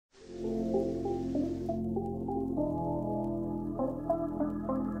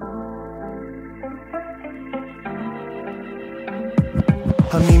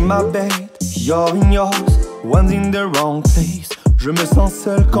Honey, my bed, you're in yours, one's in the wrong place. Je me sens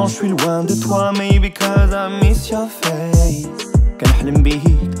seul quand je suis loin de toi, maybe because I miss your face. كنحلم بيك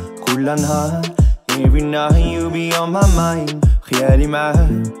كل نهار, every night you be on my mind. خيالي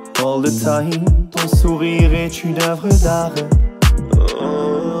معاك all the time, ton sourire est une œuvre d'art.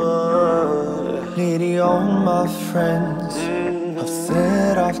 Lady, all my friends have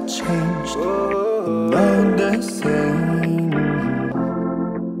said I've changed, I'm not the same.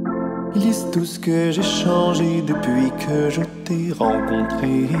 Ils disent tous que j'ai changé depuis que je t'ai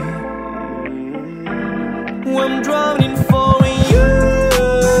rencontré. I'm drowning for you.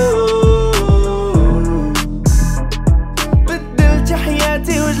 بدلت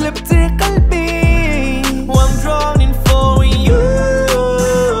حياتي وجلبتي قلبي. I'm drowning for you.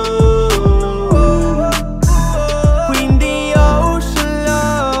 In the ocean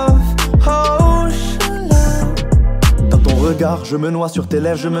love, ocean love. Dans ton regard, je me noie sur tes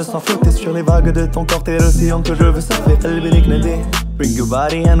lèvres, je me sens flotter sur les vagues de ton corps. T'es l'océan que je veux surfer. قلبي لك نادي. Bring your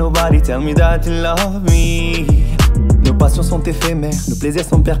body and nobody tell me that you love me. Nos passions sont éphémères, nos plaisirs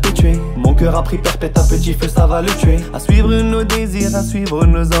sont perpétués. Mon cœur a pris perpète, un petit feu ça va le tuer. À suivre nos désirs, à suivre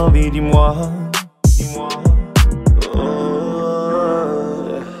nos envies, dis-moi. Dis-moi.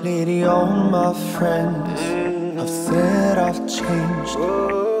 Lady, all my friends have said I've changed,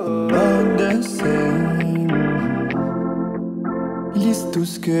 I'm not the same. Ils disent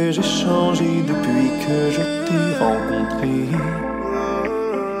tous que j'ai changé depuis que je t'ai rencontré.